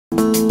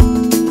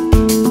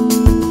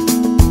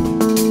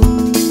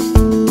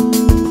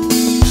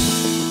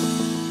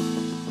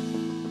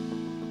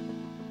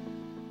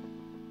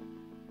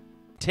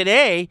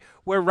today,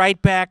 we're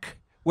right back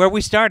where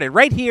we started,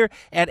 right here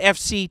at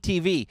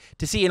FCTV,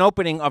 to see an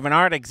opening of an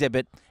art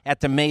exhibit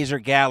at the Mazer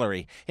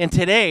Gallery. And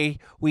today,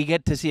 we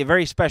get to see a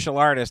very special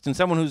artist and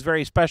someone who's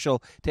very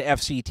special to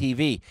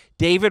FCTV.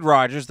 David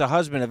Rogers, the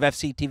husband of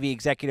FCTV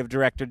Executive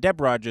Director Deb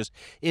Rogers,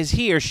 is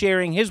here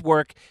sharing his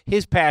work,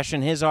 his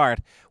passion, his art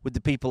with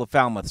the people of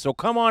Falmouth. So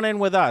come on in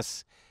with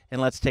us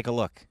and let's take a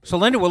look. So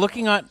Linda, we're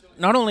looking at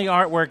not only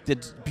artwork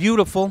that's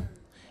beautiful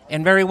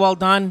and very well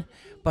done,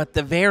 but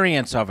the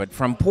variance of it,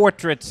 from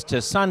portraits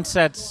to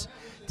sunsets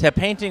to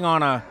painting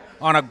on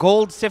a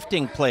gold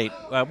sifting plate.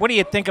 What do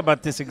you think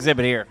about this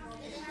exhibit here?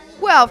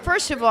 Well,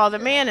 first of all, the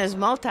man is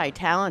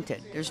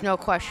multi-talented. There's no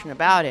question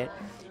about it.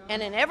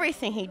 And in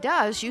everything he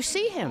does, you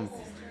see him.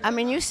 I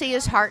mean, you see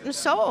his heart and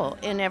soul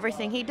in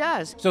everything he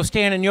does. So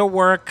Stan, in your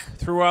work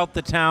throughout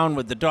the town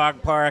with the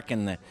dog park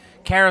and the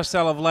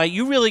Carousel of Light,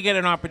 you really get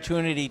an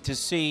opportunity to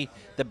see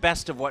the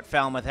best of what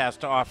Falmouth has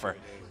to offer.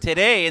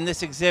 Today, in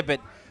this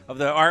exhibit of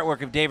the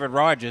artwork of David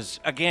Rogers,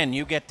 again,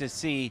 you get to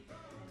see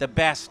the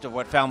best of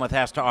what Falmouth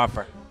has to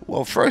offer.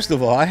 Well, first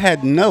of all, I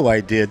had no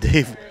idea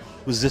Dave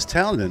was this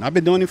talented. I've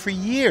been doing it for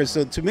years,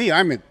 so to me,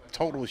 I'm in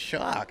total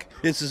shock.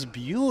 This is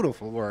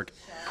beautiful work.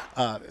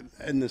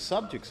 And the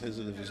subjects,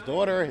 his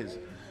daughter, his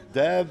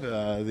Deb,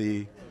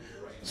 the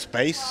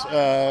space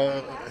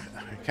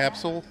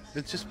capsule,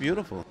 it's just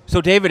beautiful.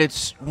 So David,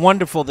 it's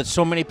wonderful that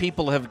so many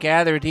people have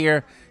gathered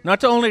here,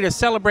 not only to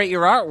celebrate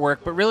your artwork,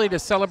 but really to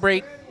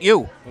celebrate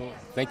you. Well,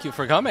 thank you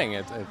for coming.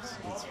 It's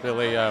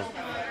really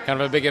kind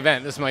of a big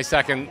event. This is my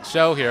second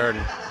show here in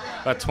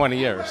about 20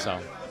 years, so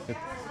it's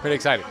pretty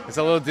exciting. It's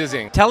a little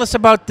dizzying. Tell us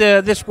about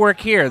this work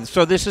here.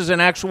 So this is an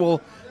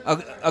actual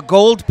a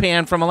gold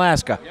pan from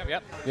Alaska.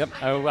 Yep.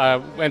 I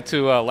went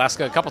to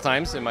Alaska a couple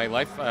times in my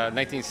life,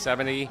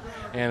 1970,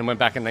 and went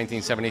back in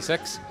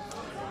 1976.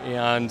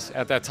 And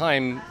at that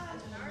time,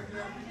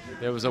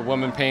 there was a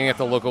woman painting at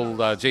the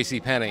local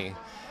J.C. Penney,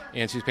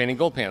 and she's painting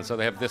gold pans. So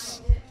they have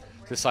this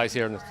size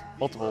here and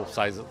multiple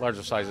sizes,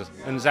 larger sizes.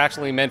 And it's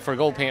actually meant for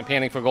gold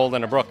panning for gold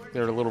in a brook.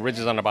 There are little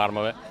ridges on the bottom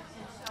of it.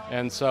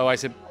 And so I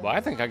said, well,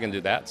 I think I can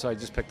do that. So I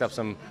just picked up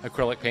some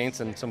acrylic paints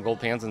and some gold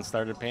pans and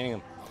started painting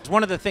them.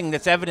 One of the things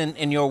that's evident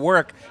in your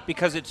work,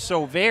 because it's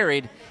so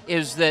varied,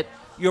 is that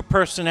your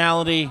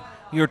personality,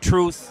 your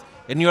truth,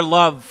 and your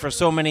love for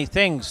so many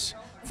things,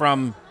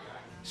 from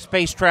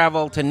space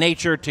travel to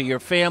nature to your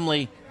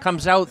family,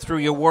 comes out through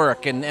your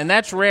work. And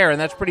that's rare, and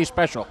that's pretty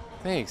special.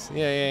 Thanks.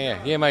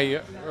 Yeah,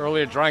 my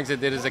earlier drawings I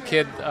did as a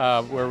kid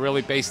were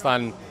really based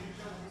on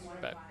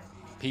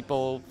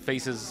people,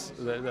 faces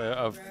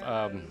of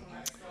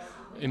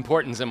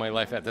importance in my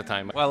life at the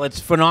time. Well, it's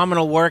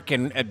phenomenal work,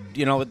 and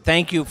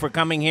thank you for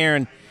coming here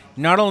and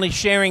not only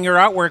sharing your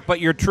artwork, but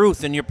your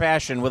truth and your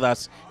passion with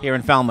us here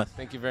in Falmouth.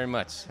 Thank you very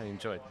much. I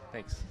enjoyed.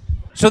 Thanks.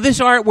 So this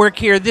artwork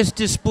here, this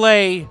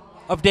display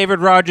of David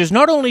Rogers,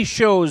 not only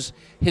shows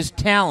his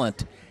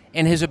talent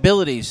and his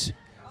abilities,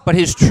 but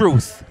his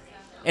truth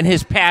and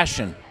his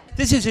passion.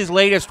 This is his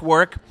latest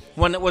work,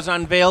 one that was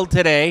unveiled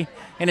today,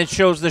 and it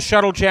shows the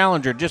Shuttle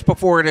Challenger just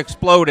before it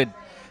exploded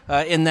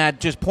in that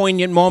just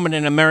poignant moment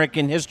in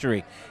American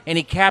history. And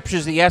he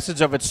captures the essence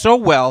of it so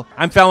well.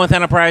 I'm Falmouth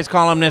Enterprise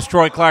columnist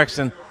Troy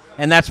Clarkson,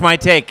 and that's my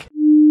take.